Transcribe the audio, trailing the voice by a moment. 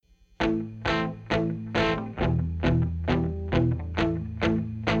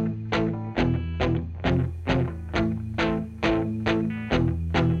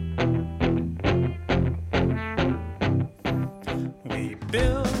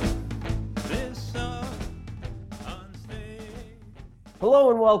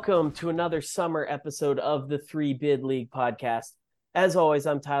Hello and welcome to another summer episode of the Three Bid League podcast. As always,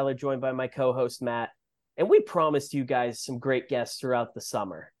 I'm Tyler, joined by my co-host Matt, and we promised you guys some great guests throughout the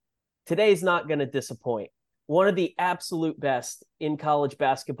summer. Today's not going to disappoint. One of the absolute best in college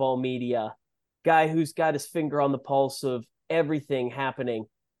basketball media, guy who's got his finger on the pulse of everything happening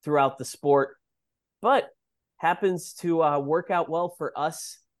throughout the sport, but happens to work out well for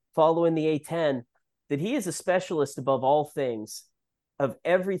us following the A10, that he is a specialist above all things of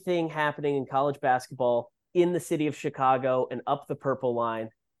everything happening in college basketball in the city of Chicago and up the purple line.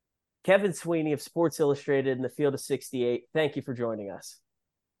 Kevin Sweeney of Sports Illustrated in the Field of 68. Thank you for joining us.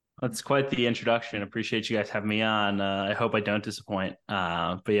 That's quite the introduction. Appreciate you guys having me on. I hope I don't disappoint.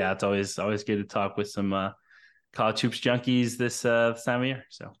 But yeah, it's always good to talk with some college hoops junkies this time of year.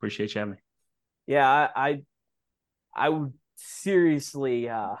 So appreciate you having me. Yeah, I would seriously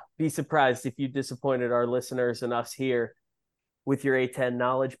be surprised if you disappointed our listeners and us here with your A10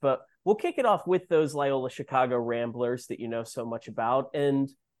 knowledge, but we'll kick it off with those Loyola Chicago Ramblers that you know so much about. And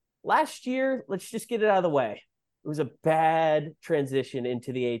last year, let's just get it out of the way. It was a bad transition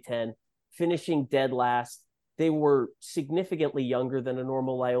into the A10, finishing dead last. They were significantly younger than a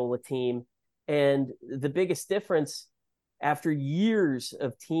normal Loyola team. And the biggest difference, after years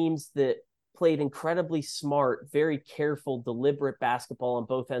of teams that played incredibly smart, very careful, deliberate basketball on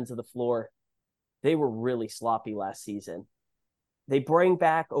both ends of the floor, they were really sloppy last season. They bring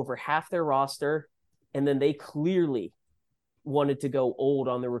back over half their roster, and then they clearly wanted to go old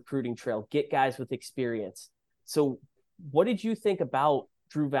on the recruiting trail, get guys with experience. So what did you think about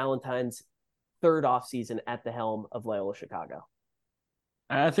Drew Valentine's third offseason at the helm of Loyola Chicago?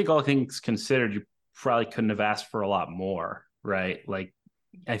 I think all things considered, you probably couldn't have asked for a lot more, right? Like,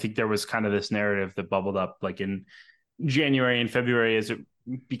 I think there was kind of this narrative that bubbled up like in January and February as it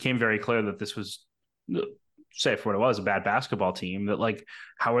became very clear that this was, say for what it was, a bad basketball team, that like,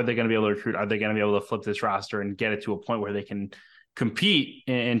 how are they going to be able to recruit? Are they going to be able to flip this roster and get it to a point where they can compete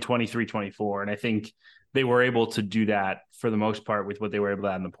in 23, 24? And I think they were able to do that for the most part with what they were able to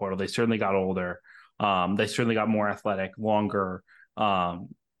add in the portal. They certainly got older. They certainly got more athletic, longer.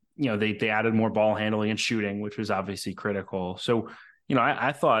 They added more ball handling and shooting, which was obviously critical. So,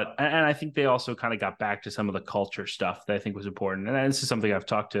 I thought, and I think they also kind of got back to some of the culture stuff that I think was important. And this is something I've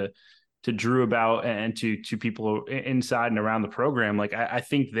talked to Drew about and to people inside and around the program. Like, I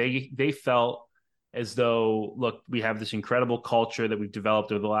think they felt as though, look, we have this incredible culture that we've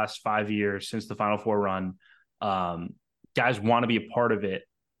developed over the last 5 years since the Final Four run. Guys want to be a part of it.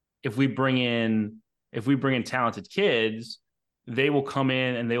 If we bring in talented kids, they will come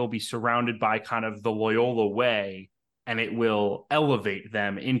in and they will be surrounded by kind of the Loyola way, and it will elevate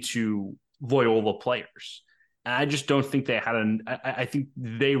them into Loyola players. And I just don't think they had I think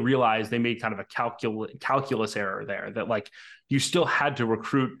they realized they made kind of a calculus error there, that like you still had to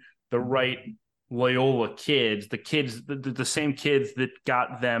recruit the right Loyola kids, the same kids that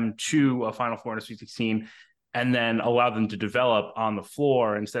got them to a Final Four in Sweet 16, and then allow them to develop on the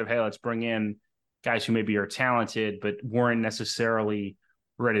floor instead of, hey, let's bring in guys who maybe are talented but weren't necessarily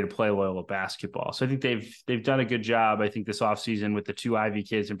ready to play Loyola basketball. So I think they've done a good job. I think this offseason with the two Ivy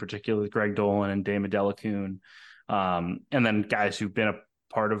kids in particular, Greg Dolan and Dame Adelakun, and then guys who've been a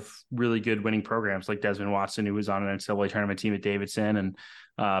part of really good winning programs like Desmond Watson, who was on an NCAA tournament team at Davidson, and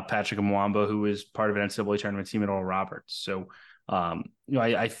Patrick Mwamba, who was part of an NCAA tournament team at Oral Roberts. So, I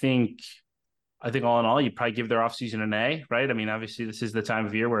think all in all, you'd probably give their offseason an A, right? I mean, obviously this is the time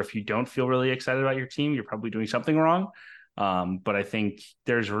of year where if you don't feel really excited about your team, you're probably doing something wrong. But I think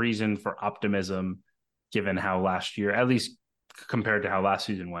there's reason for optimism given how last year, at least compared to how last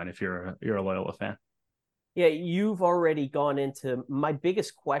season went, if you're a Loyola fan. Yeah, you've already gone into my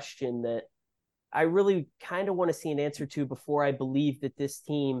biggest question that I really kind of want to see an answer to before I believe that this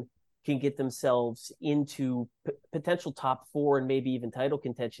team can get themselves into potential top four and maybe even title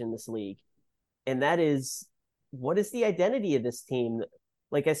contention in this league. And that is, what is the identity of this team?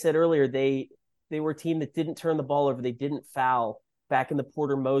 Like I said earlier, they were a team that didn't turn the ball over. They didn't foul back in the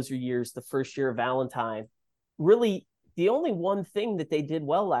Porter Moser years, the first year of Valentine. Really, the only one thing that they did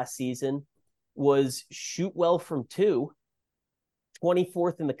well last season was shoot well from two,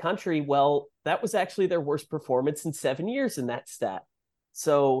 24th in the country. Well, that was actually their worst performance in 7 years in that stat.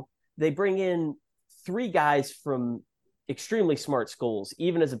 So they bring in three guys from extremely smart schools.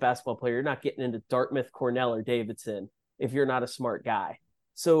 Even as a basketball player, you're not getting into Dartmouth, Cornell, or Davidson if you're not a smart guy.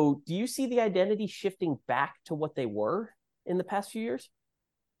 So do you see the identity shifting back to what they were in the past few years?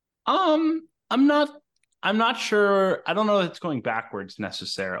 I'm not sure. I don't know if it's going backwards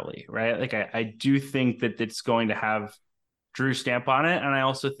necessarily, right? Like I do think that it's going to have Drew's stamp on it. And I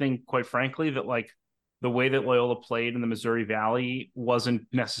also think, quite frankly, that like the way that Loyola played in the Missouri Valley wasn't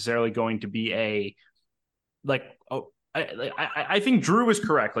necessarily going to be a like oh I think Drew was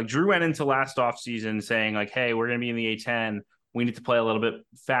correct. Like Drew went into last offseason saying like, hey, we're going to be in the A10. We need to play a little bit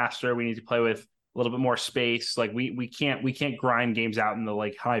faster. We need to play with a little bit more space. Like we can't grind games out in the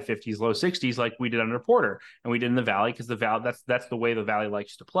like high 50s, low 60s like we did under Porter and we did in the Valley, because the Valley that's the way the Valley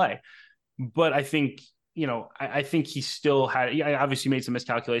likes to play. But I think, I think he still had, obviously made some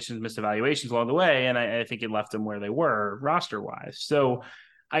miscalculations, misevaluations along the way, and I think it left them where they were roster wise. So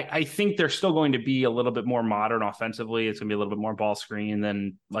I think they're still going to be a little bit more modern offensively. It's going to be a little bit more ball screen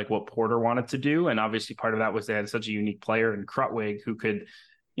than like what Porter wanted to do. And obviously part of that was they had such a unique player in Krutwig who could,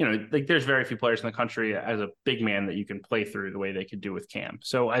 like there's very few players in the country as a big man that you can play through the way they could do with Cam.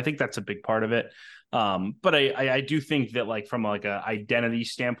 So I think that's a big part of it. But I do think that like from like a identity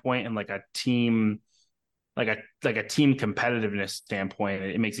standpoint and like a team, like a team competitiveness standpoint,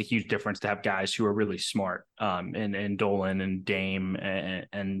 it makes a huge difference to have guys who are really smart, and Dolan and Dame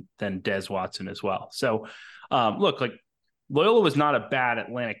and then Des Watson as well. So look, like Loyola was not a bad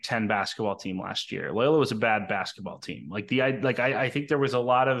Atlantic 10 basketball team last year. Loyola was a bad basketball team. I think there was a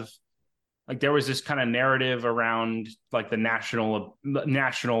lot of like there was this kind of narrative around like the national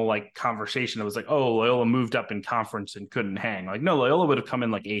like conversation that was like, oh, Loyola moved up in conference and couldn't hang. Like, no, Loyola would have come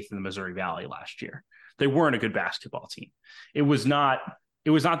in like 8th in the Missouri Valley last year. They weren't a good basketball team. It was not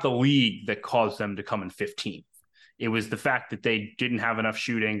the league that caused them to come in 15th. It was the fact that they didn't have enough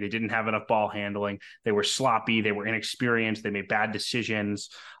shooting. They didn't have enough ball handling. They were sloppy. They were inexperienced. They made bad decisions.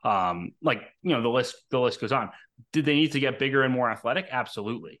 The list goes on. Did they need to get bigger and more athletic?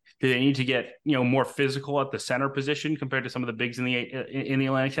 Absolutely. Did they need to get, more physical at the center position compared to some of the bigs in the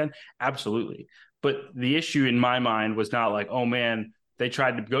Atlantic 10? Absolutely. But the issue in my mind was not like, oh man, they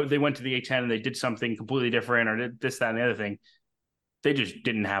went to the A10 and they did something completely different or did this, that, and the other thing. They just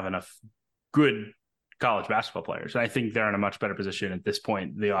didn't have enough good college basketball players. And I think they're in a much better position at this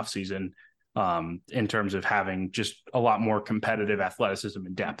point, the offseason, in terms of having just a lot more competitive athleticism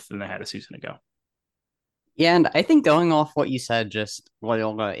and depth than they had a season ago. Yeah, and I think going off what you said, just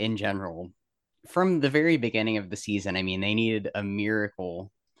Loyola in general, from the very beginning of the season, I mean, they needed a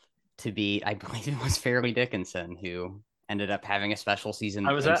miracle to beat, I believe it was Fairleigh Dickinson, who ended up having a special season.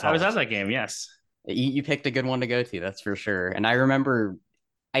 I was at that game, yes. You picked a good one to go to, that's for sure. And I remember,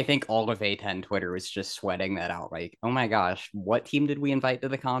 I think all of A10 Twitter was just sweating that out. Like, oh my gosh, what team did we invite to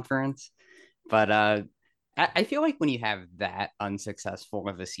the conference? But I feel like when you have that unsuccessful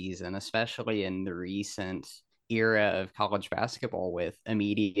of a season, especially in the recent era of college basketball with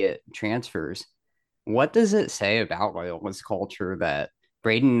immediate transfers, what does it say about Loyola's culture that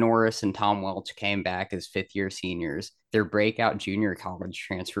Braden Norris and Tom Welch came back as fifth-year seniors? Their breakout junior college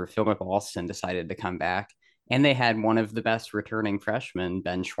transfer, Philip Alston, decided to come back. And they had one of the best returning freshmen,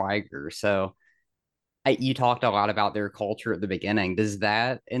 Ben Schweiger. So you talked a lot about their culture at the beginning. Does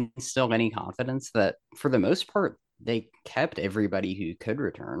that instill any confidence that, for the most part, they kept everybody who could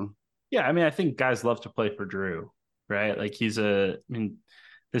return? Yeah, I mean, I think guys love to play for Drew, right? Like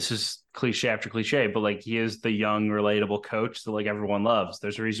this is cliche after cliche, but like he is the young, relatable coach that like everyone loves.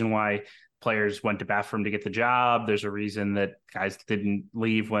 There's a reason why players went to bat for him to get the job. There's a reason that guys didn't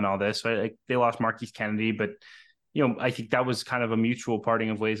leave when all this. Like they lost Marquise Kennedy, but I think that was kind of a mutual parting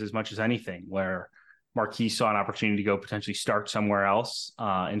of ways as much as anything, where Marquise saw an opportunity to go potentially start somewhere else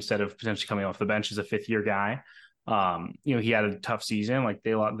instead of potentially coming off the bench as a fifth-year guy. He had a tough season. Like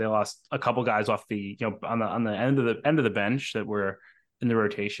they lost a couple guys off the on the end of the bench that were in the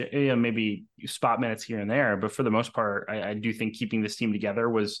rotation. Maybe spot minutes here and there, but for the most part, I do think keeping this team together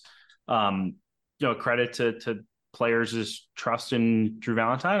was a credit to players' trust in Drew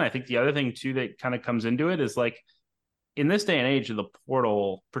Valentine. I think the other thing too that kind of comes into it is like in this day and age of the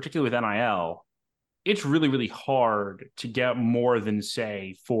portal, particularly with NIL, it's really, really hard to get more than,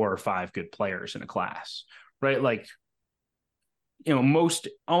 say, 4 or 5 good players in a class, right? Like,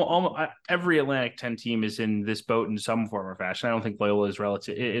 every Atlantic 10 team is in this boat in some form or fashion. I don't think Loyola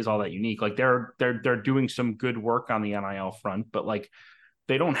is all that unique. Like they're doing some good work on the NIL front, but like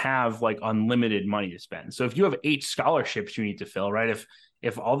they don't have like unlimited money to spend. So if you have 8 scholarships you need to fill, right?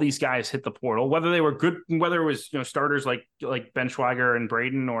 If all these guys hit the portal, whether they were good, whether it was, starters like Ben Schweiger and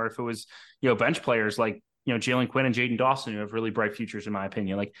Braden, or if it was, bench players like, Jalen Quinn and Jaden Dawson, who have really bright futures, in my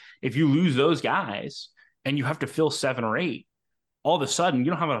opinion. Like if you lose those guys and you have to fill 7 or 8, all of a sudden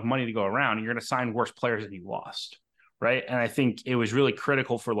you don't have enough money to go around and you're going to sign worse players than you lost. Right. And I think it was really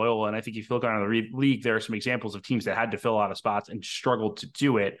critical for Loyola. And I think if you look around the league, there are some examples of teams that had to fill a lot of spots and struggled to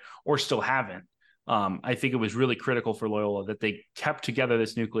do it or still haven't. I think it was really critical for Loyola that they kept together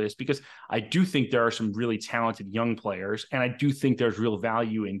this nucleus, because I do think there are some really talented young players, and I do think there's real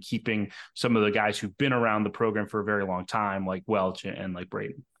value in keeping some of the guys who've been around the program for a very long time, like Welch and like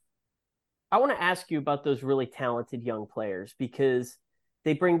Braden. I want to ask you about those really talented young players, because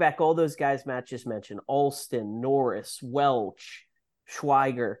they bring back all those guys Matt just mentioned: Alston, Norris, Welch,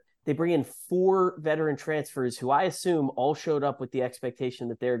 Schweiger. They bring in 4 veteran transfers who I assume all showed up with the expectation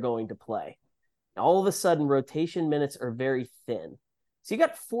that they're going to play. All of a sudden, rotation minutes are very thin. So you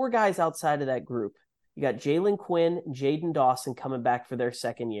got 4 guys outside of that group. You got Jalen Quinn and Jaden Dawson coming back for their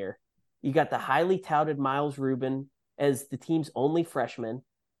second year. You got the highly touted Miles Rubin as the team's only freshman.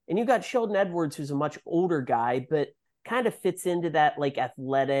 And you got Sheldon Edwards, who's a much older guy, but kind of fits into that like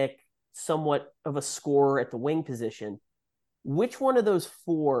athletic, somewhat of a scorer at the wing position. Which one of those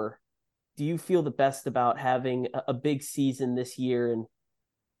 4 do you feel the best about having a big season this year and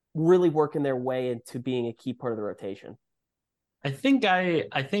really working their way into being a key part of the rotation? I think I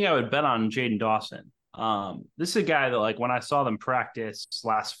would bet on Jaden Dawson. This is a guy that, like, when I saw them practice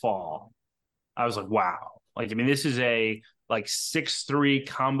last fall, I was like, wow. Like, I mean, this is a like 6'3"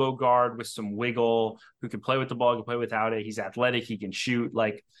 combo guard with some wiggle, who can play with the ball, can play without it. He's athletic, he can shoot.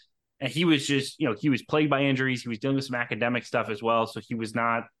 Like, and he was just, he was plagued by injuries. He was dealing with some academic stuff as well. So he was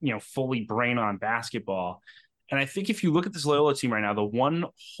not, fully brain on basketball. And I think if you look at this Loyola team right now, the one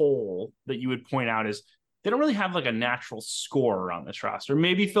hole that you would point out is they don't really have like a natural scorer on this roster.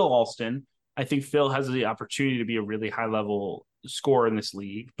 Maybe Phil Alston. I think Phil has the opportunity to be a really high level scorer in this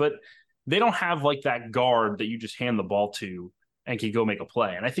league, but they don't have like that guard that you just hand the ball to and can go make a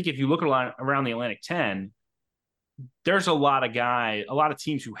play. And I think if you look around the Atlantic 10, there's a lot of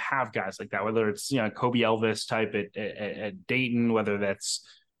teams who have guys like that, whether it's, Kobe Elvis type at Dayton, whether that's,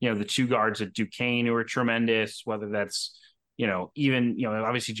 the 2 guards at Duquesne who are tremendous, whether that's, even,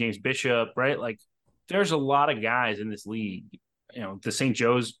 obviously James Bishop, right? Like, there's a lot of guys in this league. The St.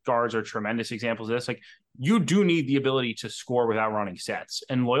 Joe's guards are tremendous examples of this. Like, you do need the ability to score without running sets.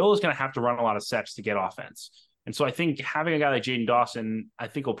 And Loyola's going to have to run a lot of sets to get offense. And so I think having a guy like Jaden Dawson, I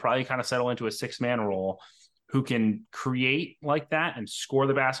think will probably kind of settle into a 6-man role, who can create like that and score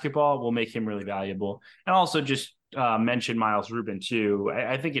the basketball, will make him really valuable. And also just mention Miles Rubin too.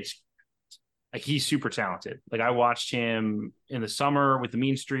 I think it's like, he's super talented. Like, I watched him in the summer with the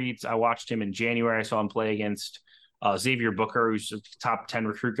Mean Streets. I watched him in January. I saw him play against Xavier Booker, who's a top 10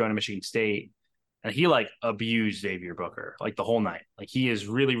 recruit going to Michigan State. And he like abused Xavier Booker like the whole night. Like, he is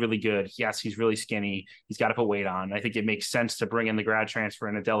really, really good. Yes, he's really skinny. He's got to put weight on. I think it makes sense to bring in the grad transfer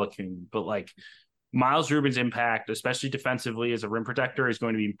in Adelakun, but like, Miles Rubin's impact, especially defensively as a rim protector, is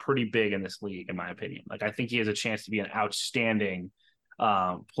going to be pretty big in this league, in my opinion. Like, I think he has a chance to be an outstanding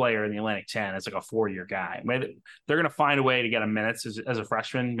player in the Atlantic 10 as like a 4-year guy. Maybe they're going to find a way to get him minutes as a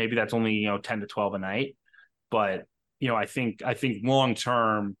freshman. Maybe that's only 10 to 12 a night, but I think long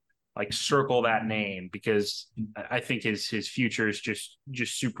term, like, circle that name, because I think his future is just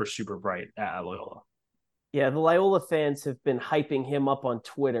super, super bright at Loyola. Yeah, the Loyola fans have been hyping him up on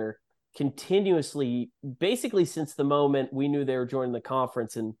Twitter continuously, basically since the moment we knew they were joining the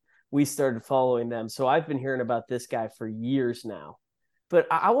conference and we started following them. So I've been hearing about this guy for years now. But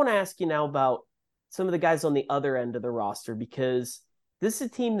I want to ask you now about some of the guys on the other end of the roster, because this is a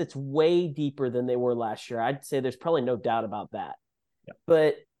team that's way deeper than they were last year. I'd say there's probably no doubt about that. Yeah.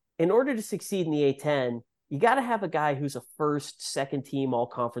 But in order to succeed in the A10, you got to have a guy who's a first, second team, all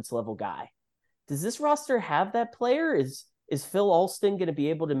conference level guy. Does this roster have that player? Is Phil Alston going to be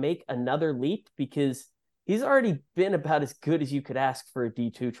able to make another leap? Because he's already been about as good as you could ask for a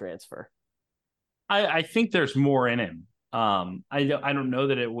D2 transfer. I think there's more in him. I don't know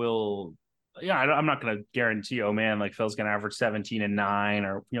that it will. Yeah, I'm not going to guarantee, oh man, like Phil's going to average 17 and 9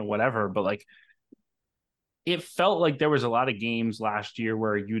 or whatever. But like, it felt like there was a lot of games last year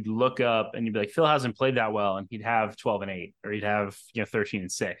where you'd look up and you'd be like, Phil hasn't played that well, and he'd have 12 and 8, or he'd have 13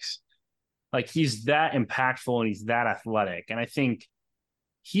 and 6. Like, he's that impactful and he's that athletic. And I think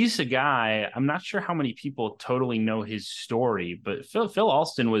he's a guy, I'm not sure how many people totally know his story, but Phil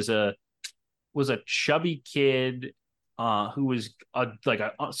Alston was a chubby kid who was a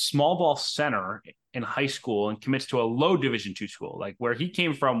small ball center in high school and commits to a low Division II school. Like, where he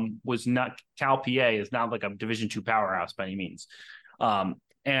came from was not, Cal PA is not like a Division II powerhouse by any means.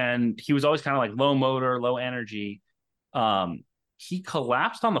 And he was always kind of like low motor, low energy. He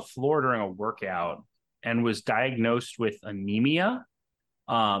collapsed on the floor during a workout and was diagnosed with anemia.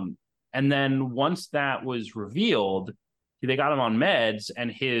 And then once that was revealed, they got him on meds,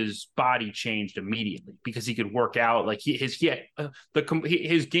 and his body changed immediately because he could work out. Like, his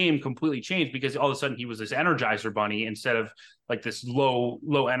game completely changed, because all of a sudden he was this Energizer bunny instead of like this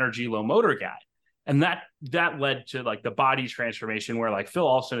low energy, low motor guy. And that led to like the body transformation where like Phil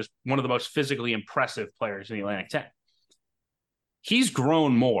Alston is one of the most physically impressive players in the Atlantic 10. He's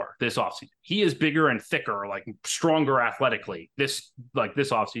grown more this offseason. He is bigger and thicker, like stronger athletically this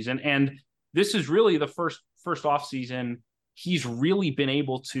offseason. And this is really the first offseason he's really been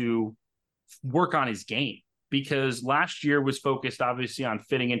able to work on his game, because last year was focused obviously on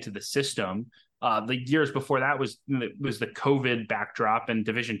fitting into the system. The years before that was the COVID backdrop, and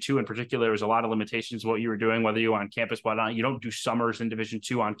Division II in particular, there was a lot of limitations of what you were doing, whether you were on campus, whatnot. You don't do summers in Division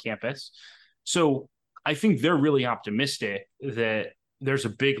II on campus. So I think they're really optimistic that there's a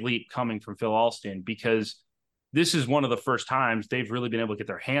big leap coming from Phil Alston, because this is one of the first times they've really been able to get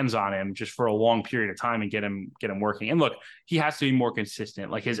their hands on him just for a long period of time and get him working. And look, he has to be more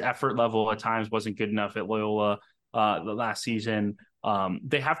consistent. Like his effort level at times wasn't good enough at Loyola the last season.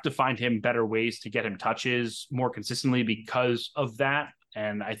 They have to find him better ways to get him touches more consistently because of that.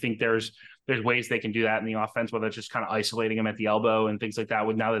 And I think there's ways they can do that in the offense, whether it's just kind of isolating him at the elbow and things like that.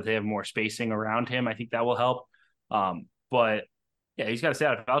 With now that they have more spacing around him, I think that will help. But yeah, he's got to stay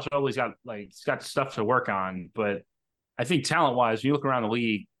out of foul trouble. He's got stuff to work on. But I think talent wise, when you look around the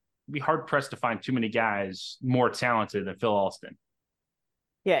league, it'd be hard pressed to find too many guys more talented than Phil Alston.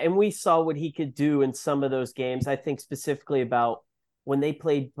 Yeah, and we saw what he could do in some of those games. I think specifically about when they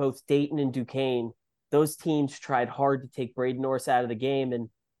played both Dayton and Duquesne, those teams tried hard to take Braden Norris out of the game and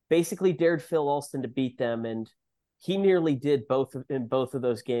basically dared Phil Alston to beat them. And he nearly did in both of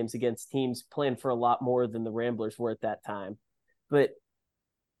those games against teams playing for a lot more than the Ramblers were at that time. But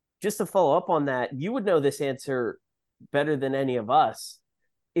just to follow up on that, you would know this answer better than any of us.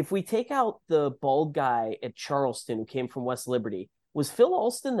 If we take out the bald guy at Charleston who came from West Liberty, was Phil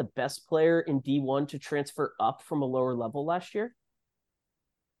Alston the best player in D1 to transfer up from a lower level last year?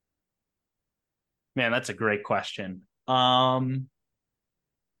 Man, that's a great question. I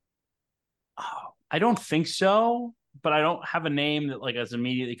don't think so, but I don't have a name that like is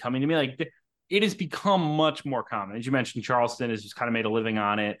immediately coming to me. Like it has become much more common. As you mentioned, Charleston has just kind of made a living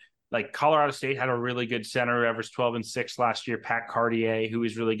on it. Like Colorado State had a really good center who averaged 12 and 6 last year, Pat Cartier, who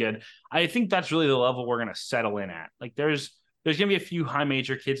is really good. I think that's really the level we're going to settle in at. Like there's going to be a few high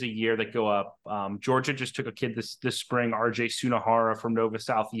major kids a year that go up. Georgia just took a kid this spring, RJ Sunahara from Nova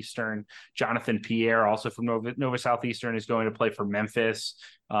Southeastern. Jonathan Pierre, also from Nova Southeastern, is going to play for Memphis.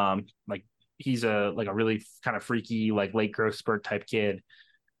 Like he's a really kind of freaky, like late growth spurt type kid.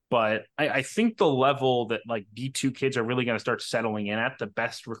 But I think the level that like D2 kids are really going to start settling in at, the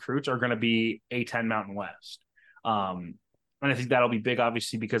best recruits are going to be A10 Mountain West. And I think that'll be big,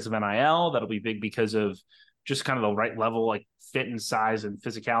 obviously, because of NIL. That'll be big because of just kind of the right level, like fit and size and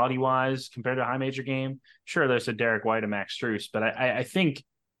physicality wise compared to a high major game. Sure, there's a Derek White and Max Strus, but I think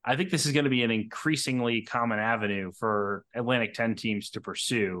this is going to be an increasingly common avenue for Atlantic 10 teams to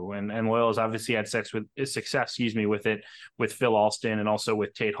pursue. And Loyola's obviously had success with it, with Phil Alston and also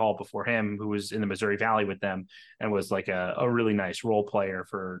with Tate Hall before him, who was in the Missouri Valley with them and was like a really nice role player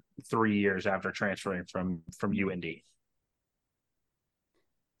for 3 years after transferring from UND.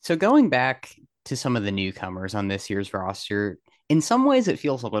 So going back to some of the newcomers on this year's roster, in some ways it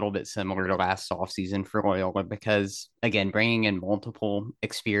feels a little bit similar to last offseason for Loyola because, again, bringing in multiple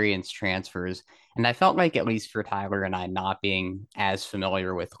experienced transfers. And I felt like, at least for Tyler and I not being as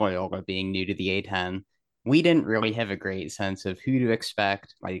familiar with Loyola being new to the A10, we didn't really have a great sense of who to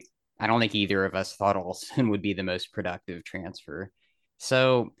expect. Like, I don't think either of us thought Olsen would be the most productive transfer.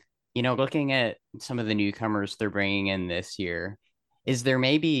 So, looking at some of the newcomers they're bringing in this year, is there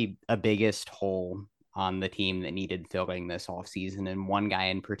maybe a biggest hole on the team that needed filling this offseason, and one guy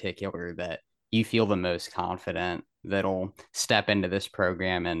in particular that you feel the most confident that'll step into this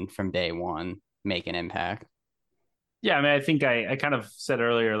program and from day one make an impact? Yeah, I mean, I think I kind of said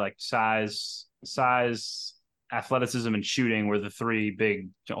earlier, like size, athleticism, and shooting were the three big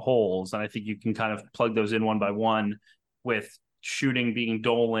holes. And I think you can kind of plug those in one by one, with shooting being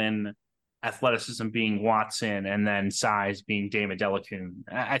Dolan, athleticism being Watson, and then size being Dame Adelakun.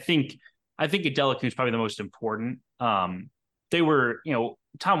 I think Adelakun is probably the most important. They were,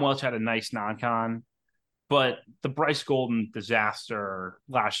 Tom Welch had a nice non-con, but the Bryce Golden disaster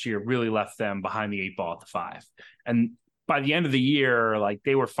last year really left them behind the 8 ball at the 5. And by the end of the year, like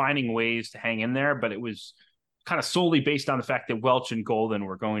they were finding ways to hang in there, but it was kind of solely based on the fact that Welch and Golden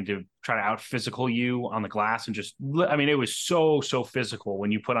were going to try to out physical you on the glass. And it was so physical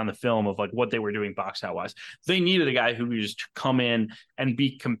when you put on the film of like what they were doing box out wise. They needed a guy who would just come in and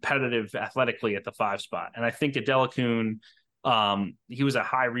be competitive athletically at the 5 spot. And I think Adelakun, he was a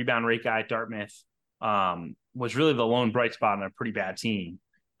high rebound rate guy at Dartmouth, was really the lone bright spot on a pretty bad team.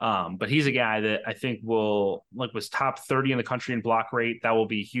 But he's a guy that I think was top 30 in the country in block rate. That will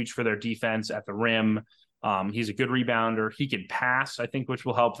be huge for their defense at the rim. He's a good rebounder. He can pass, I think, which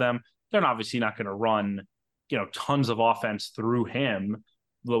will help them. They're obviously not going to run, tons of offense through him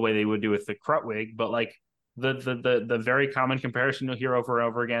the way they would do with the Krutwig. But like the very common comparison you'll hear over and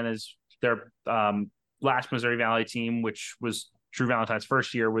over again is their last Missouri Valley team, which was Drew Valentine's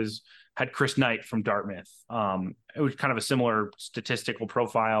first year, had Chris Knight from Dartmouth. It was kind of a similar statistical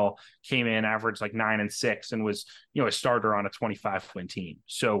profile, came in, averaged like 9 and 6, and was, a starter on a 25-win team.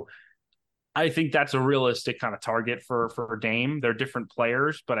 So I think that's a realistic kind of target for Dame. They're different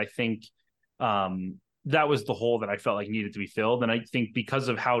players, but I think that was the hole that I felt like needed to be filled. And I think because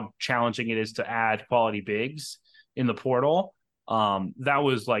of how challenging it is to add quality bigs in the portal, that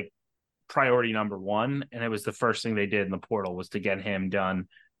was like priority number one. And it was the first thing they did in the portal was to get him done.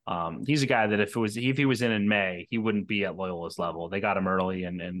 He's a guy that if he was in May, he wouldn't be at Loyola's level. They got him early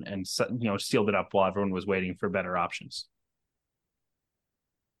and sealed it up while everyone was waiting for better options.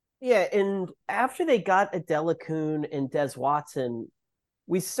 Yeah, and after they got Adela Kuhn and Des Watson,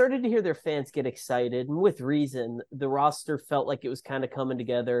 we started to hear their fans get excited, and with reason. The roster felt like it was kind of coming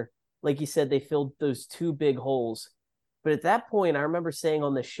together. Like you said, they filled those two big holes. But at that point, I remember saying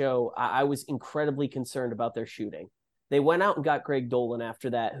on the show, I was incredibly concerned about their shooting. They went out and got Greg Dolan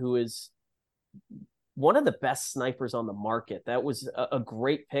after that, who is one of the best snipers on the market. That was a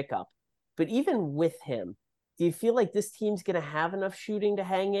great pickup. But even with him, do you feel like this team's going to have enough shooting to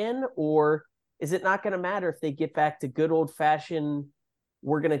hang in? Or is it not going to matter if they get back to good old-fashioned,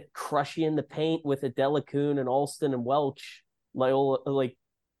 we're going to crush you in the paint with Adela Kuhn and Alston and Welch, Loyola, like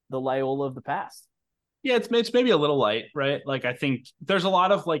the Loyola of the past? Yeah, it's maybe a little light, right? Like, I think there's a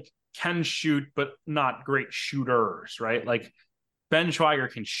lot of like can shoot, but not great shooters, right? Like Ben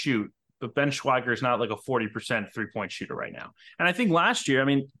Schweiger can shoot, but Ben Schweiger is not like a 40% 3-point shooter right now. And I think last year, I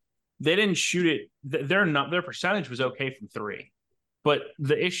mean, they didn't shoot it. Their percentage was okay from three, but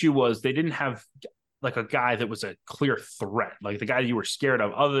the issue was they didn't have like a guy that was a clear threat, like the guy you were scared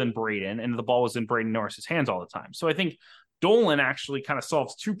of other than Braden, and the ball was in Braden Norris's hands all the time. So I think Dolan actually kind of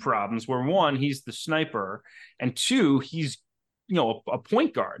solves two problems where one, he's the sniper, and two, he's, a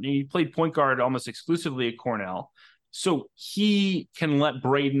point guard. He played point guard almost exclusively at Cornell. So he can let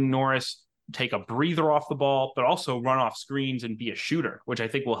Braden Norris take a breather off the ball, but also run off screens and be a shooter, which I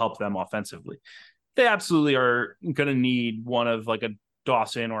think will help them offensively. They absolutely are going to need one of like a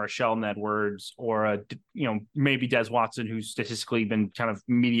Dawson or a Sheldon Edwards or maybe Des Watson, who's statistically been kind of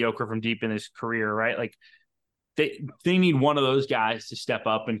mediocre from deep in his career, right? Like they need one of those guys to step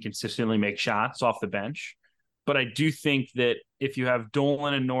up and consistently make shots off the bench. But I do think that if you have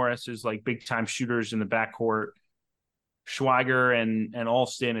Dolan and Norris as like big time shooters in the backcourt, Schweiger and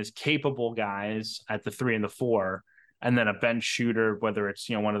Alston as capable guys at the 3 and the 4, and then a bench shooter, whether it's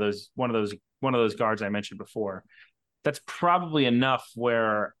one of those guards I mentioned before, that's probably enough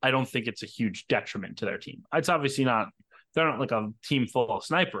where I don't think it's a huge detriment to their team. It's obviously not, they're not like a team full of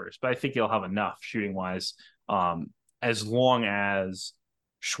snipers, but I think they'll have enough shooting wise, as long as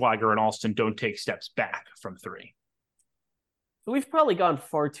Schweiger and Alston don't take steps back from 3. So we've probably gone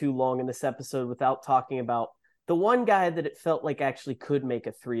far too long in this episode without talking about the one guy that it felt like actually could make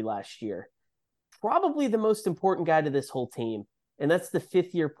a 3 last year. Probably the most important guy to this whole team, and that's the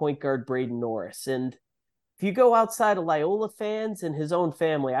 5th-year point guard Braden Norris. And if you go outside of Loyola fans and his own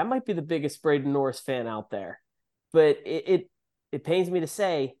family, I might be the biggest Braden Norris fan out there. But it pains me to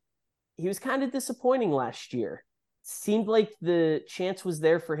say he was kind of disappointing last year. Seemed like the chance was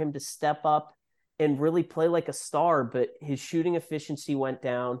there for him to step up and really play like a star, but his shooting efficiency went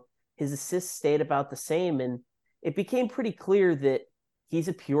down. His assists stayed about the same, and it became pretty clear that he's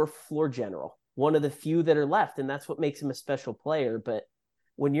a pure floor general, one of the few that are left, and that's what makes him a special player. But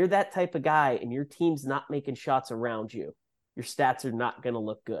when you're that type of guy and your team's not making shots around you, your stats are not going to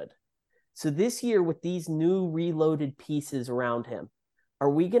look good. So this year, with these new reloaded pieces around him, are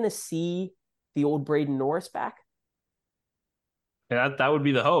we going to see the old Braden Norris back? Yeah, that would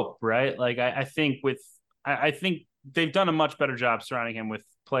be the hope, right? Like I think they've done a much better job surrounding him with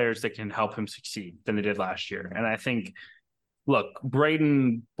players that can help him succeed than they did last year. And I think, look,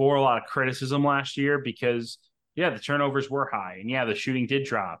 Braden bore a lot of criticism last year because, yeah, the turnovers were high, and yeah, the shooting did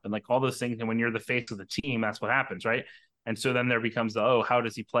drop, and like all those things. And when you're the face of the team, that's what happens, right? And so then there becomes how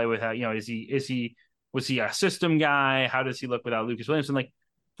does he play without, was he a system guy? How does he look without Lucas Williamson? Like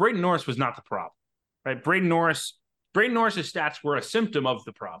Braden Norris was not the problem, right? Braden Norris's stats were a symptom of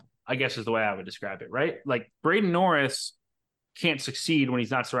the problem, I guess is the way I would describe it, right? Like Braden Norris can't succeed when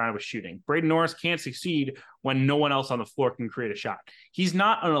he's not surrounded with shooting. Braden Norris can't succeed when no one else on the floor can create a shot. He's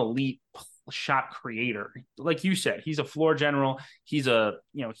not an elite shot creator. Like you said, he's a floor general. He's a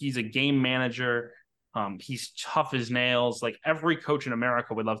game manager. He's tough as nails. Like every coach in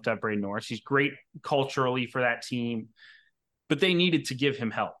America would love to have Braden Norris. He's great culturally for that team, but they needed to give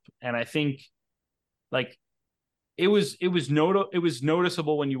him help. And I think like it was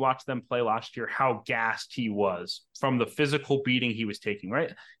noticeable when you watched them play last year how gassed he was from the physical beating he was taking,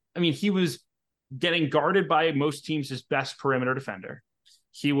 right? I mean, he was getting guarded by most teams' best perimeter defender.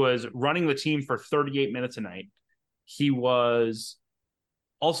 He was running the team for 38 minutes a night. He was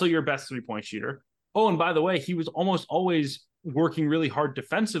also your best three-point shooter. Oh, and by the way, he was almost always working really hard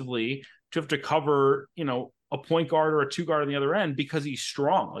defensively to have to cover, a point guard or a two guard on the other end because he's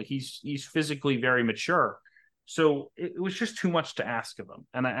strong. Like he's physically very mature. So it was just too much to ask of him.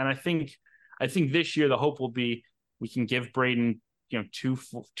 And I think this year the hope will be we can give Braden, 2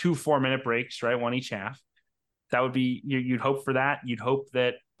 4-minute breaks, right? One each half. That would be, you'd hope for that. You'd hope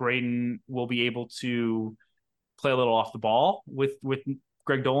that Braden will be able to play a little off the ball with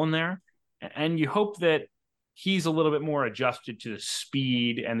Greg Dolan there. And you hope that he's a little bit more adjusted to the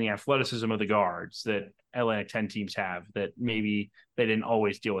speed and the athleticism of the guards that Atlantic 10 teams have that maybe they didn't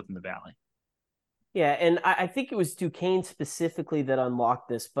always deal with in the Valley. Yeah, and I think it was Duquesne specifically that unlocked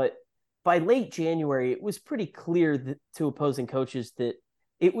this, but by late January, it was pretty clear to opposing coaches that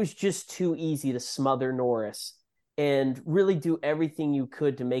it was just too easy to smother Norris and really do everything you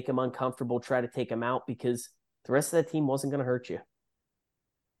could to make him uncomfortable, try to take him out because the rest of that team wasn't going to hurt you.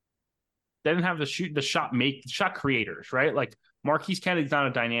 They didn't have the shot creators, right? Like Marquise Kennedy's not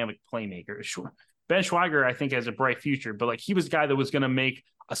a dynamic playmaker. Sure. Ben Schweiger, I think, has a bright future, but like he was a guy that was going to make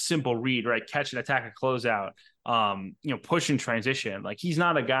a simple read, right? Catch and attack a closeout, push and transition. Like he's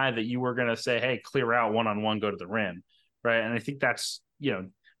not a guy that you were going to say, hey, clear out one-on-one, go to the rim, right? And I think that's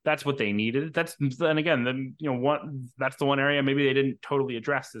what they needed. That's the one area maybe they didn't totally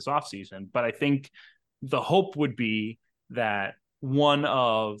address this offseason. But I think the hope would be that one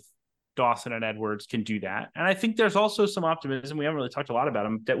of Dawson and Edwards can do that. And I think there's also some optimism. We haven't really talked a lot about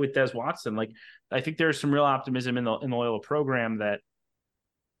him with Des Watson. Like I think there's some real optimism in the Loyola program that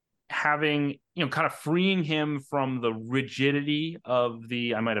having, kind of freeing him from the rigidity of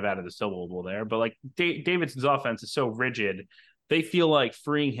I might have added the syllable there, but like Davidson's offense is so rigid. They feel like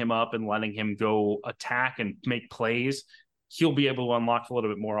freeing him up and letting him go attack and make plays, he'll be able to unlock a little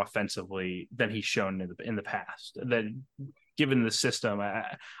bit more offensively than he's shown in the past. Then given the system,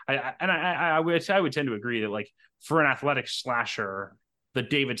 I would tend to agree that like for an athletic slasher, the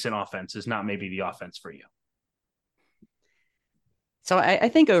Davidson offense is not maybe the offense for you. So I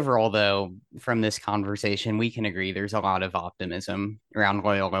think overall, though, from this conversation, we can agree there's a lot of optimism around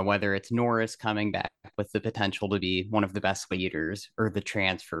Loyola, whether it's Norris coming back with the potential to be one of the best leaders or the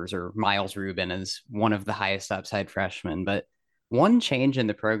transfers or Miles Rubin as one of the highest upside freshmen. But one change in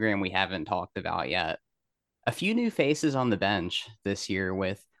the program we haven't talked about yet, a few new faces on the bench this year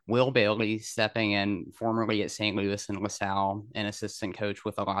with Will Bailey stepping in, formerly at St. Louis and LaSalle, an assistant coach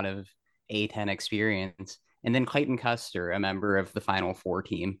with a lot of A10 experience. And then Clayton Custer, a member of the Final Four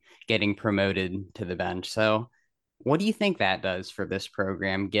team, getting promoted to the bench. So what do you think that does for this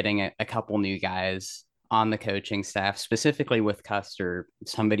program, getting a couple new guys on the coaching staff, specifically with Custer,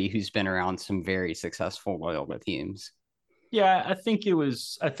 somebody who's been around some very successful Loyola teams? Yeah, I think it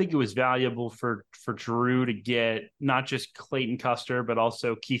was valuable for Drew to get not just Clayton Custer, but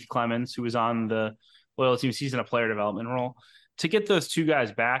also Keith Clemens, who was on the Loyola team. He's in a player development role. To get those two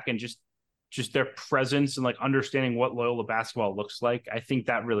guys back and just their presence and like understanding what Loyola basketball looks like, I think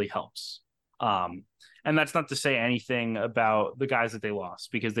that really helps. And that's not to say anything about the guys that they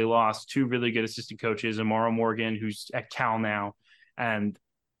lost, because they lost two really good assistant coaches, Amaro Morgan, who's at Cal now, and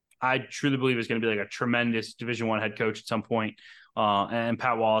I truly believe is going to be like a tremendous Division I head coach at some point. And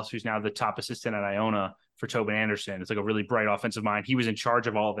Pat Wallace, who's now the top assistant at Iona for Tobin Anderson. It's like a really bright offensive mind. He was in charge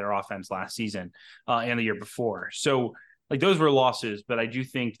of all of their offense last season and the year before. So like those were losses, but I do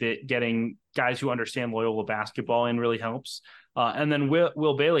think that getting guys who understand Loyola basketball in really helps. And then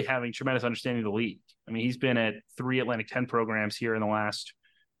Will Bailey having tremendous understanding of the league. I mean, he's been at 3 Atlantic 10 programs here in the last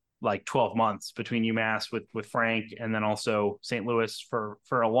like 12 months between UMass with Frank and then also St. Louis for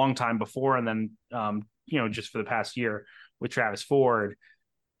a long time before. And then, just for the past year with Travis Ford,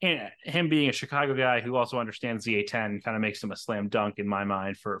 and him being a Chicago guy who also understands the A10 kind of makes him a slam dunk in my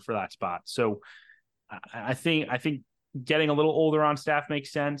mind for that spot. So I think getting a little older on staff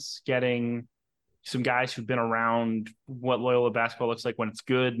makes sense. Getting some guys who've been around what Loyola basketball looks like when it's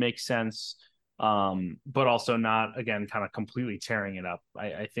good makes sense. But also not, again, kind of completely tearing it up.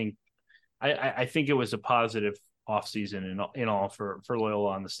 I think it was a positive offseason in all for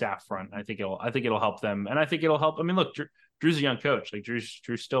Loyola on the staff front. I think it'll help them, and I think it'll help. I mean, look, Drew's a young coach. Like Drew's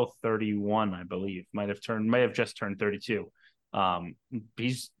still 31, I believe. Might have just turned 32.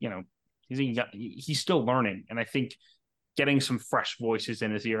 He's he's still learning, and I think getting some fresh voices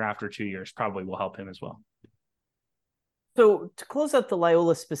in his ear after 2 years probably will help him as well. So to close out the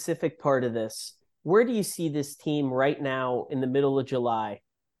Loyola specific part of this, where do you see this team right now in the middle of July?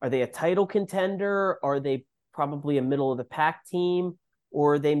 Are they a title contender? Are they probably a middle of the pack team?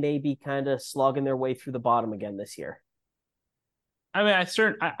 Or they may be kind of slogging their way through the bottom again this year? I mean,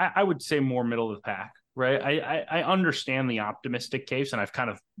 I would say more middle of the pack, right? I understand the optimistic case, and I've kind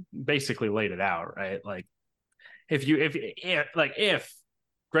of basically laid it out, right? Like if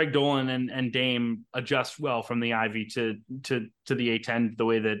Greg Dolan and Dame adjust well from the Ivy to the A10 the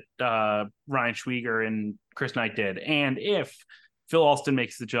way that Ryan Schwieger and Chris Knight did, and if Phil Alston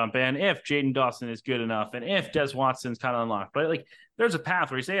makes the jump, and if Jaden Dawson is good enough, and if Des Watson's kind of unlocked, but like there's a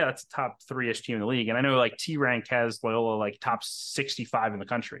path where you say, yeah, that's a top 3-ish team in the league. And I know like T rank has Loyola like top 65 in the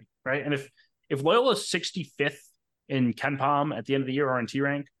country, right? And if Loyola is 65th in KenPom at the end of the year or in T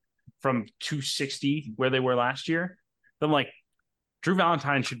rank from 260 where they were last year, then like Drew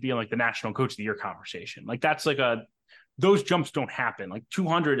Valentine should be in like the national coach of the year conversation. Like that's like those jumps don't happen. Like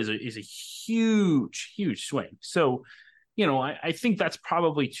 200 is a huge swing. So, I think that's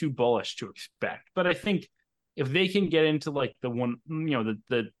probably too bullish to expect. But I think if they can get into like the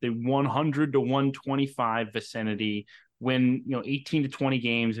 100 to 125 vicinity, win 18 to 20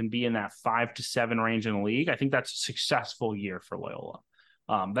 games and be in that 5 to 7 range in the league, I think that's a successful year for Loyola.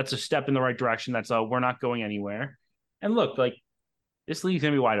 That's a step in the right direction. That's we're not going anywhere. And look, like this league's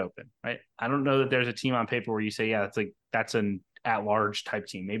gonna be wide open, right? I don't know that there's a team on paper where you say, yeah, that's an at-large type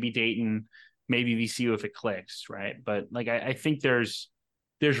team. Maybe Dayton, maybe VCU if it clicks, right? But like I think there's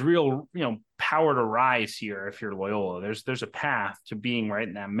real power to rise here if you're Loyola. There's a path to being right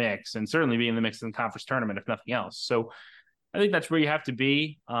in that mix, and certainly being in the mix in the conference tournament if nothing else. So I think that's where you have to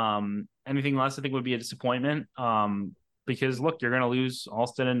be. Anything less I think would be a disappointment. Because look, you're going to lose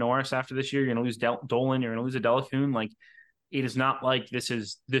Alston and Norris after this year. You're going to lose Dolan. You're going to lose Adelakun. Like it is not like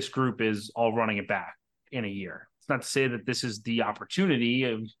this group is all running it back in a year. It's not to say that this is the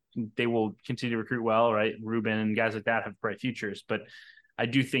opportunity. They will continue to recruit well, right? Ruben and guys like that have bright futures, but I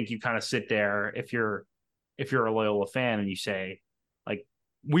do think you kind of sit there if you're a Loyola fan and you say, like,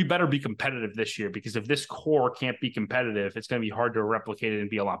 we better be competitive this year, because if this core can't be competitive, it's going to be hard to replicate it and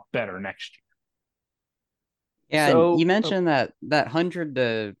be a lot better next year. Yeah, so, and you mentioned that 100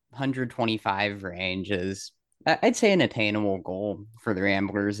 to 125 range is, I'd say, an attainable goal for the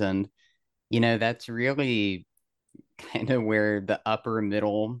Ramblers. And, that's really kind of where the upper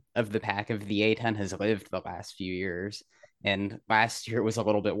middle of the pack of the A10 has lived the last few years. And last year was a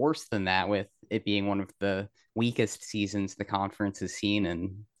little bit worse than that, with it being one of the weakest seasons the conference has seen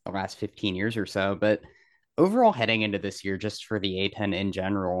in the last 15 years or so. But overall, heading into this year, just for the A10 in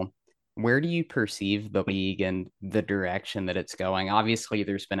general, where do you perceive the league and the direction that it's going? Obviously,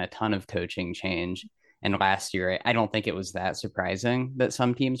 there's been a ton of coaching change. And last year, I don't think it was that surprising that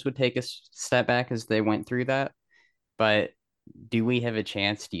some teams would take a step back as they went through that. But do we have a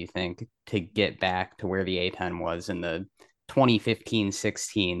chance, do you think, to get back to where the A10 was in the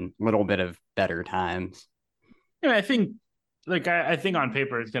 2015-16, little bit of better times? Yeah, I think on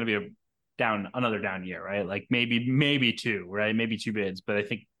paper it's going to be another down year, right? Like maybe two, right? Maybe two bids, but I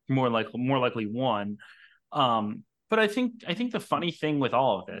think more likely one. But I think the funny thing with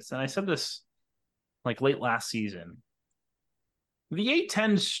all of this, and I said this like late last season, the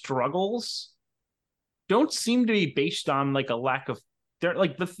A10 struggles don't seem to be based on like a lack of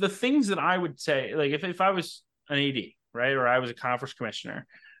like the things that I would say, like if I was an AD, right, or I was a conference commissioner,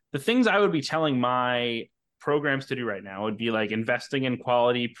 the things I would be telling my programs to do right now would be like investing in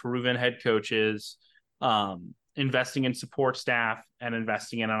quality, proven head coaches, investing in support staff, and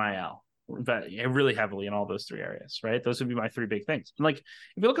investing in NIL really heavily in all those three areas, right? Those would be my three big things. And like if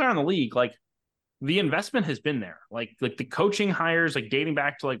you look around the league, like the investment has been there, like the coaching hires, like dating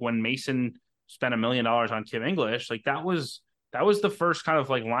back to like when Mason spent $1 million on Kim English, like that was the first kind of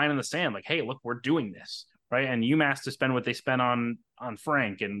like line in the sand, like, hey, look, we're doing this, right? And UMass to spend what they spent on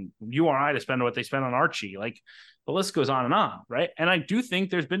Frank, and URI to spend what they spent on Archie. Like the list goes on, right? And I do think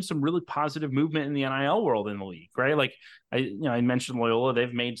there's been some really positive movement in the NIL world in the league, right? Like I mentioned Loyola,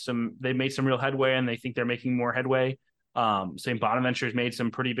 they've made some real headway, and they think they're making more headway. St. Bonaventure's made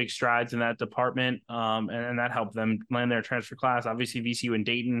some pretty big strides in that department, and that helped them land their transfer class. Obviously, VCU and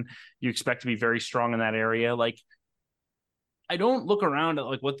Dayton, you expect to be very strong in that area. Like, I don't look around at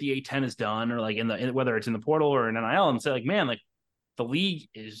like what the A10 has done, or like whether it's in the portal or in NIL, and say like, man, like the league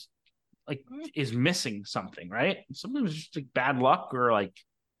is missing something, right? Sometimes it's just like bad luck, or like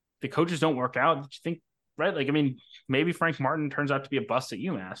the coaches don't work out that you think right? Like, I mean, maybe Frank Martin turns out to be a bust at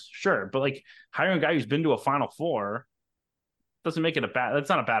UMass, sure, but like hiring a guy who's been to a Final Four doesn't make it a bad. That's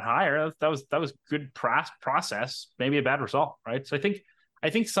not a bad hire. That was good process, maybe a bad result, right? So I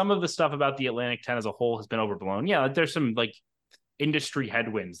think some of the stuff about the Atlantic 10 as a whole has been overblown. Yeah, there's some like industry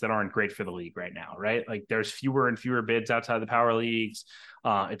headwinds that aren't great for the league right now, right? Like there's fewer and fewer bids outside the power leagues.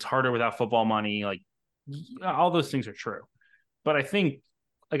 It's harder without football money. Like all those things are true, but I think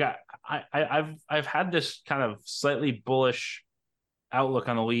like I've had this kind of slightly bullish outlook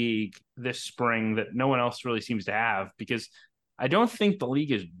on the league this spring that no one else really seems to have, because I don't think the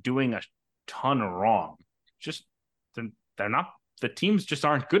league is doing a ton wrong. Just they're not, the teams just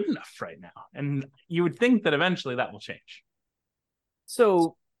aren't good enough right now, and you would think that eventually that will change.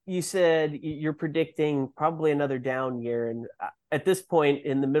 So you said you're predicting probably another down year. And at this point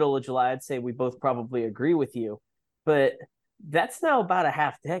in the middle of July, I'd say we both probably agree with you. But that's now about a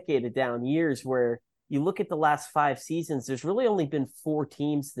half decade of down years where you look at the last 5 seasons, there's really only been 4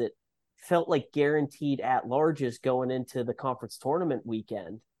 teams that felt like guaranteed at-larges going into the conference tournament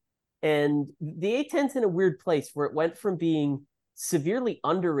weekend. And the A-10's in a weird place where it went from being severely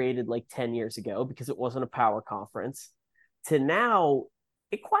underrated like 10 years ago because it wasn't a power conference to now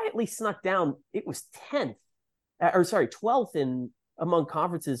it quietly snuck down. It was 12th in among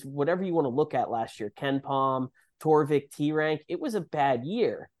conferences, whatever you want to look at last year. Ken Palm, Torvik, T-Rank. It was a bad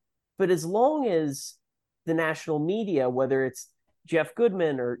year. But as long as the national media, whether it's Jeff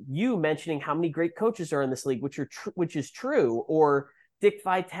Goodman or you mentioning how many great coaches are in this league, which is true, or Dick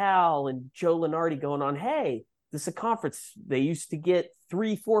Vitale and Joe Lenardi going on, hey, this is a conference. They used to get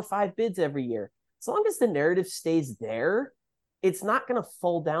 3, 4, 5 bids every year. As long as the narrative stays there, it's not going to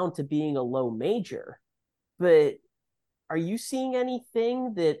fall down to being a low major. But are you seeing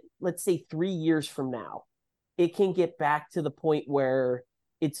anything that, let's say 3 years from now, it can get back to the point where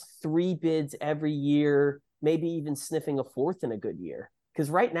it's 3 bids every year, maybe even sniffing a 4th in a good year?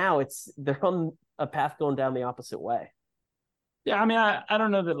 Because right now they're on a path going down the opposite way. Yeah, I mean, I don't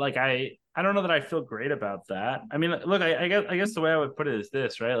know that like I don't know that I feel great about that. I mean, look, I guess the way I would put it is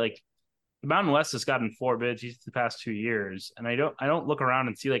this, right? Like the Mountain West has gotten 4 bids each the past 2 years, and I don't look around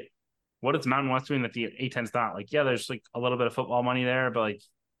and see like what is Mountain West doing that the A10's not. Like, yeah, there's like a little bit of football money there, but like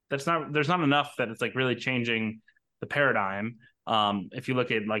there's not enough that it's like really changing the paradigm. If you look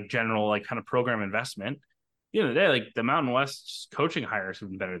at like general like kind of program investment, at the end of the day, like the Mountain West coaching hires have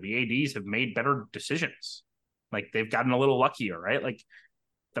been better. The ADs have made better decisions. Like they've gotten a little luckier, right? Like,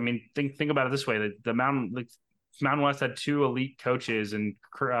 I mean, think about it this way: the Mountain West had 2 elite coaches, and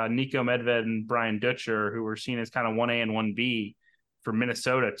Nico Medved and Brian Dutcher, who were seen as kind of 1A and 1B for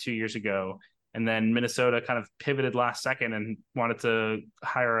Minnesota 2 years ago. And then Minnesota kind of pivoted last second and wanted to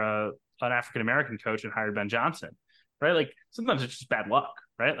hire an African-American coach and hired Ben Johnson, right? Like sometimes it's just bad luck,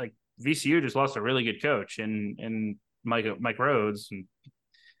 right? Like VCU just lost a really good coach in Mike Rhodes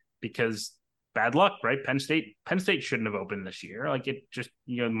because bad luck, right? Penn State shouldn't have opened this year. Like it just,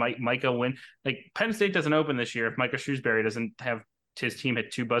 Micah win. Like Penn State doesn't open this year if Micah Shrewsbury doesn't have his team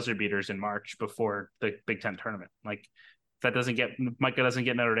hit 2 buzzer beaters in March before the Big Ten tournament. Like that Micah doesn't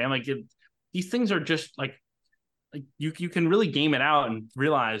get Notre Dame. Like these things are just like you can really game it out and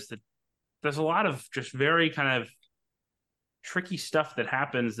realize that there's a lot of just very kind of tricky stuff that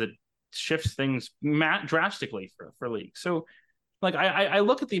happens that shifts things drastically for leagues. So like I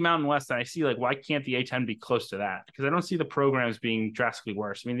look at the Mountain West and I see like, why can't the A10 be close to that? Because I don't see the programs being drastically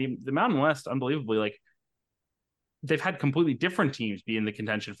worse. I mean, the Mountain West, unbelievably, like they've had completely different teams be in the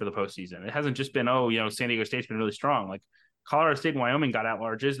contention for the postseason. It hasn't just been, San Diego State's been really strong. Like Colorado State and Wyoming got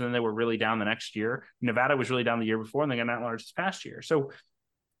at-larges, and then they were really down the next year. Nevada was really down the year before, and they got at-large this past year. So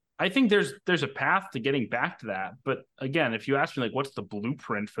I think there's a path to getting back to that. But again, if you ask me like, what's the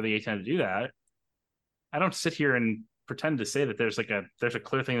blueprint for the A10 to do that? I don't sit here and pretend to say that there's a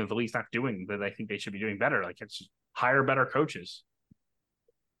clear thing that the league's not doing that I think they should be doing better. Like it's just hire better coaches.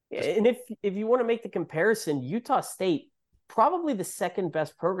 And if you want to make the comparison, Utah State, probably the second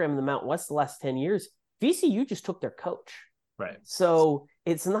best program in the Mountain West the last 10 years. VCU just took their coach. Right. So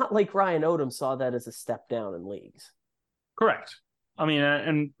it's not like Ryan Odom saw that as a step down in leagues. Correct. I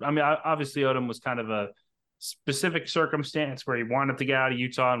mean, obviously Odom was kind of a specific circumstance where he wanted to get out of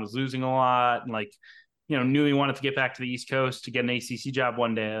Utah and was losing a lot, and like, knew he wanted to get back to the East Coast to get an ACC job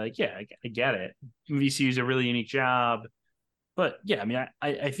one day. Like, yeah, I get it. VCU is a really unique job, but yeah, I mean,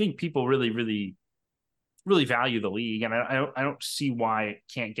 I think people really, really, really value the league, and I don't see why it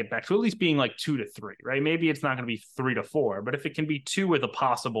can't get back to at least being like 2 to 3, right? Maybe it's not going to be 3 to 4, but if it can be 2 with a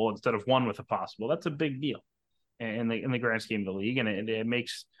possible instead of 1 with a possible, that's a big deal in the grand scheme of the league, and it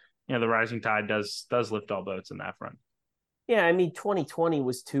makes the rising tide does lift all boats in that front. Yeah, I mean, 2020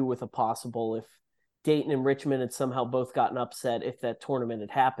 was 2 with a possible Dayton and Richmond had somehow both gotten upset if that tournament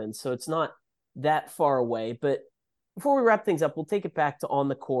had happened. So it's not that far away. But before we wrap things up, we'll take it back to on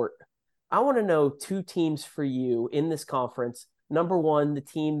the court. I want to know two teams for you in this conference. Number one, the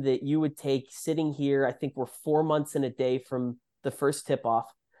team that you would take sitting here, I think we're 4 months and a day from the first tip-off,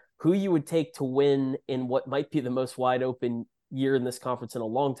 who you would take to win in what might be the most wide open year in this conference in a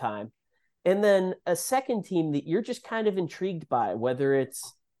long time. And then a second team that you're just kind of intrigued by, whether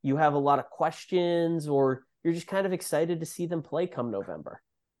it's you have a lot of questions or you're just kind of excited to see them play come November.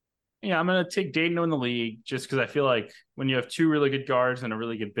 Yeah, I'm going to take Dayton in the league just because I feel like when you have two really good guards and a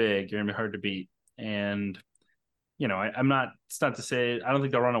really good big, you're going to be hard to beat. And, I'm not, it's not to say, I don't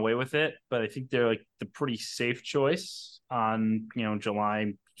think they'll run away with it, but I think they're like the pretty safe choice on,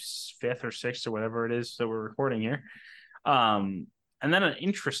 July 5th or 6th or whatever it is that we're recording here. And then an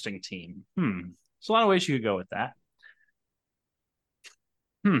interesting team. There's a lot of ways you could go with that.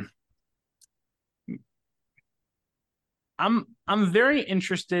 I'm very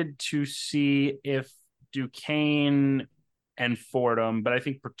interested to see if Duquesne and Fordham, but I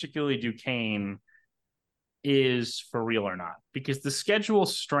think particularly Duquesne is for real or not, because the schedule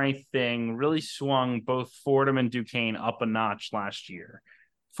strength thing really swung both Fordham and Duquesne up a notch last year.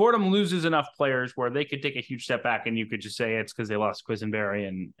 Fordham loses enough players where they could take a huge step back and you could just say it's because they lost Quisenberry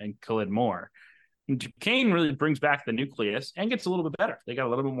and Khalid Moore. And Duquesne really brings back the nucleus and gets a little bit better. They got a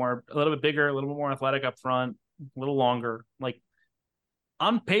little bit bigger, a little bit more athletic up front, a little longer. Like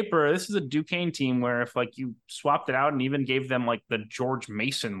on paper, this is a Duquesne team where if like you swapped it out and even gave them like the George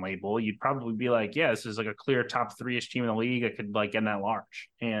Mason label, you'd probably be like, yeah, this is like a clear top 3-ish team in the league that could like get that large.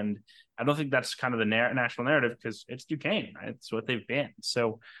 And I don't think that's kind of the national narrative because it's Duquesne. Right? It's what they've been.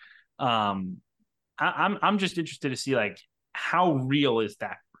 So I'm just interested to see like how real is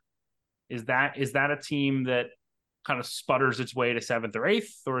that? Is that a team that kind of sputters its way to 7th or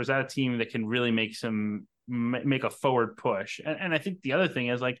 8th, or is that a team that can really make a forward push? And I think the other thing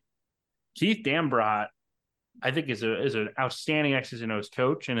is like Keith Dambrot, I think is an outstanding X's and O's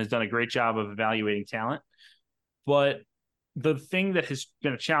coach and has done a great job of evaluating talent. But the thing that has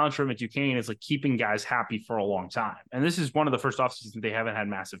been a challenge for him at Duquesne is like keeping guys happy for a long time. And this is one of the first offseasons they haven't had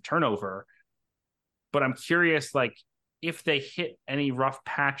massive turnover. But I'm curious, like, if they hit any rough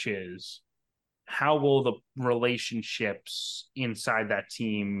patches, how will the relationships inside that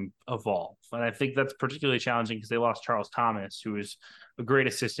team evolve? And I think that's particularly challenging because they lost Charles Thomas, who is a great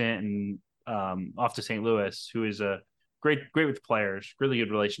assistant and off to St. Louis, who is a great with players, really good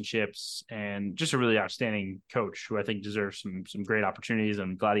relationships, and just a really outstanding coach who I think deserves some great opportunities.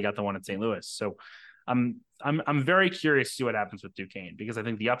 I'm glad he got the one at St. Louis. So I'm very curious to see what happens with Duquesne because I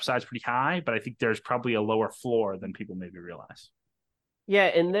think the upside's pretty high, but I think there's probably a lower floor than people maybe realize. Yeah,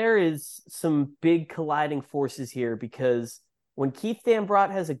 and there is some big colliding forces here because when Keith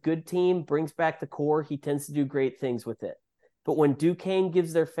Dambrot has a good team, brings back the core, he tends to do great things with it. But when Duquesne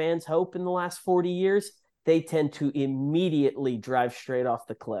gives their fans hope in the last 40 years, they tend to immediately drive straight off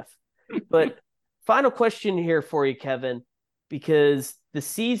the cliff. But final question here for you, Kevin, because the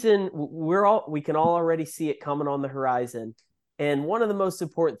season, we can all already see it coming on the horizon. And one of the most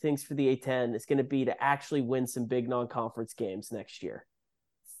important things for the A10 is going to be to actually win some big non-conference games next year.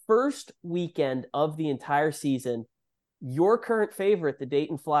 First weekend of the entire season, your current favorite, the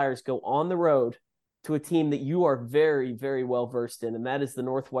Dayton Flyers, go on the road to a team that you are very, very well versed in, and that is the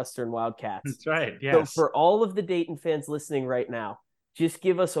Northwestern Wildcats. That's right, yes. So for all of the Dayton fans listening right now, just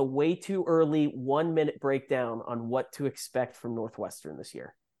give us a way too early 1-minute breakdown on what to expect from Northwestern this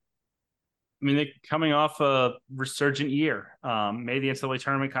year. I mean, they're coming off a resurgent year, made the NCAA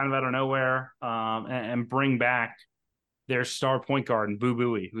tournament kind of out of nowhere, and bring back their star point guard, and Boo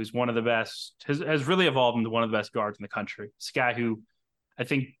Buie, who's one of the best, has really evolved into one of the best guards in the country. This guy who I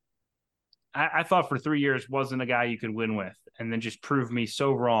think I thought for 3 years wasn't a guy you could win with, and then just proved me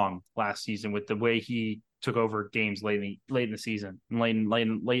so wrong last season with the way he took over games late in the season and late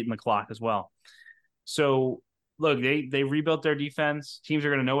in the clock as well. So look, they rebuilt their defense. Teams are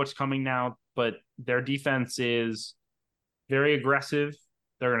going to know what's coming now, but their defense is very aggressive.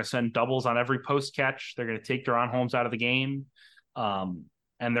 They're going to send doubles on every post catch. They're going to take Deron Holmes out of the game, and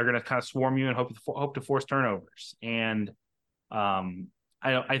they're going to kind of swarm you and hope to force turnovers. And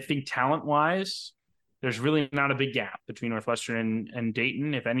I think talent-wise, there's really not a big gap between Northwestern and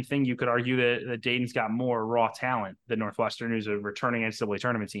Dayton. If anything, you could argue that Dayton's got more raw talent than Northwestern, who's a returning NCAA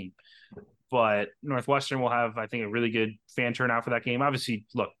tournament team. But Northwestern will have, I think, a really good fan turnout for that game. Obviously,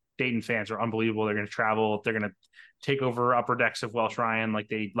 look, Dayton fans are unbelievable. They're going to travel. They're going to take over upper decks of Welsh Ryan like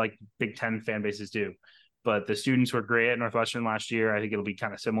Big Ten fan bases do. But the students were great at Northwestern last year. I think it'll be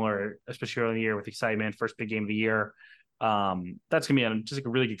kind of similar, especially early in the year with excitement. First big game of the year. That's gonna be just like a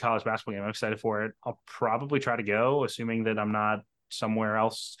really good college basketball game. I'm excited for it. I'll probably try to go, assuming that I'm not somewhere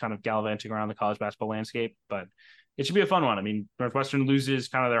else kind of gallivanting around the college basketball landscape, but it should be a fun one. I mean, Northwestern loses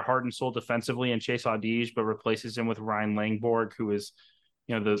kind of their heart and soul defensively and Chase Audige, but replaces him with Ryan Langborg, who is,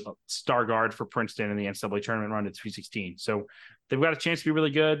 the star guard for Princeton in the NCAA tournament run to 316. So they've got a chance to be really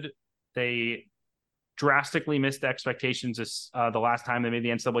good. They drastically missed expectations the last time they made the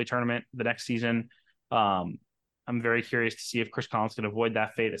NCAA tournament the next season. I'm very curious to see if Chris Collins can avoid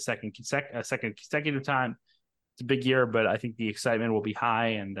that fate a second consecutive time. It's a big year, but I think the excitement will be high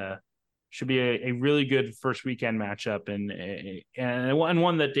and should be a really good first weekend matchup and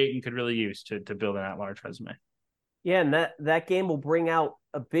one that Dayton could really use to build an at-large resume. Yeah, and that game will bring out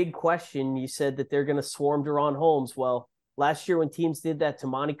a big question. You said that they're going to swarm De'Ron Holmes. Well, last year when teams did that,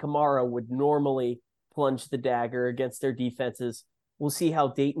 Tamani Kamara would normally plunge the dagger against their defenses. We'll see how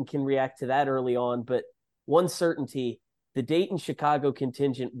Dayton can react to that early on, but one certainty, the Dayton-Chicago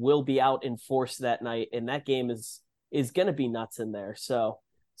contingent will be out in force that night, and that game is going to be nuts in there. So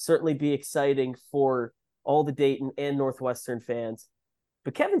certainly be exciting for all the Dayton and Northwestern fans.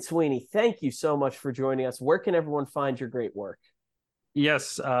 But Kevin Sweeney, thank you so much for joining us. Where can everyone find your great work?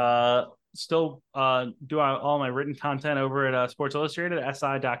 Yes, still do all my written content over at Sports Illustrated,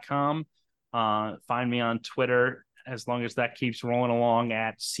 si.com. Find me on Twitter, as long as that keeps rolling along,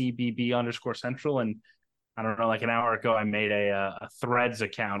 at CBB_Central. And I don't know, like an hour ago, I made a Threads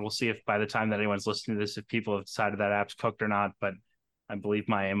account. We'll see if by the time that anyone's listening to this, if people have decided that app's cooked or not. But I believe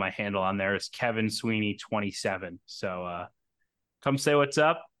my handle on there is Kevin Sweeney 27. So come say what's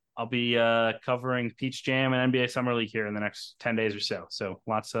up. I'll be covering Peach Jam and NBA Summer League here in the next 10 days or so. So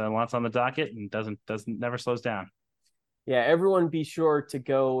lots on the docket, and never slows down. Yeah, everyone be sure to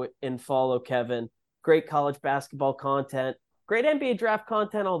go and follow Kevin. Great college basketball content, great NBA draft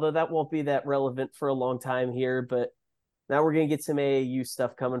content, although that won't be that relevant for a long time here. But now we're going to get some AAU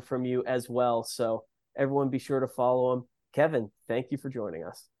stuff coming from you as well. So everyone be sure to follow him. Kevin, thank you for joining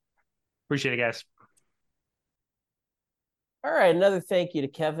us. Appreciate it, guys. All right, another thank you to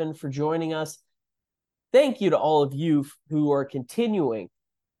Kevin for joining us. Thank you to all of you who are continuing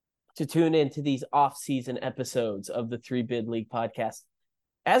to tune into these off-season episodes of the 3-Bid League podcast.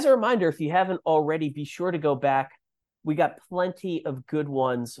 As a reminder, if you haven't already, be sure to go back. We got plenty of good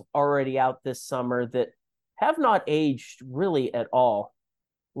ones already out this summer that have not aged really at all.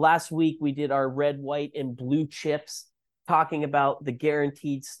 Last week, we did our red, white, and blue chips, talking about the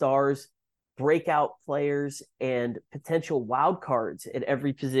guaranteed stars, breakout players, and potential wild cards at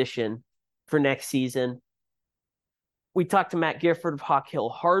every position for next season. We talked to Matt Gifford of Hawk Hill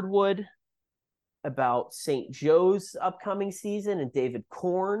Hardwood about St. Joe's upcoming season, and David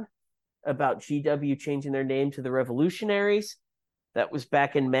Korn about GW changing their name to the Revolutionaries. That was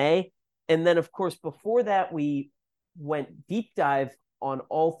back in May. And then, of course, before that, we went deep dive on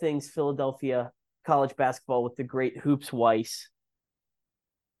all things Philadelphia college basketball with the great Hoops Weiss.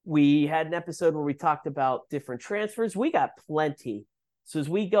 We had an episode where we talked about different transfers. We got plenty. So as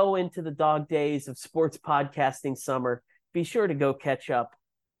we go into the dog days of sports podcasting summer, be sure to go catch up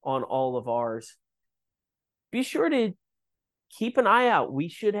on all of ours. Be sure to keep an eye out. We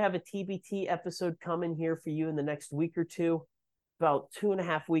should have a TBT episode coming here for you in the next week or two, about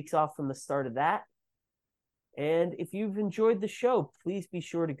 2.5 weeks off from the start of that. And if you've enjoyed the show, please be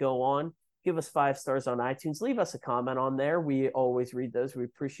sure to go on, give us 5 stars on iTunes, leave us a comment on there. We always read those. We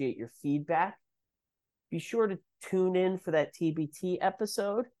appreciate your feedback. Be sure to tune in for that TBT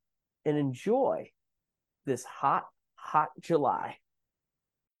episode and enjoy this hot July.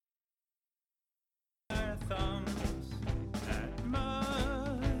 Marathon.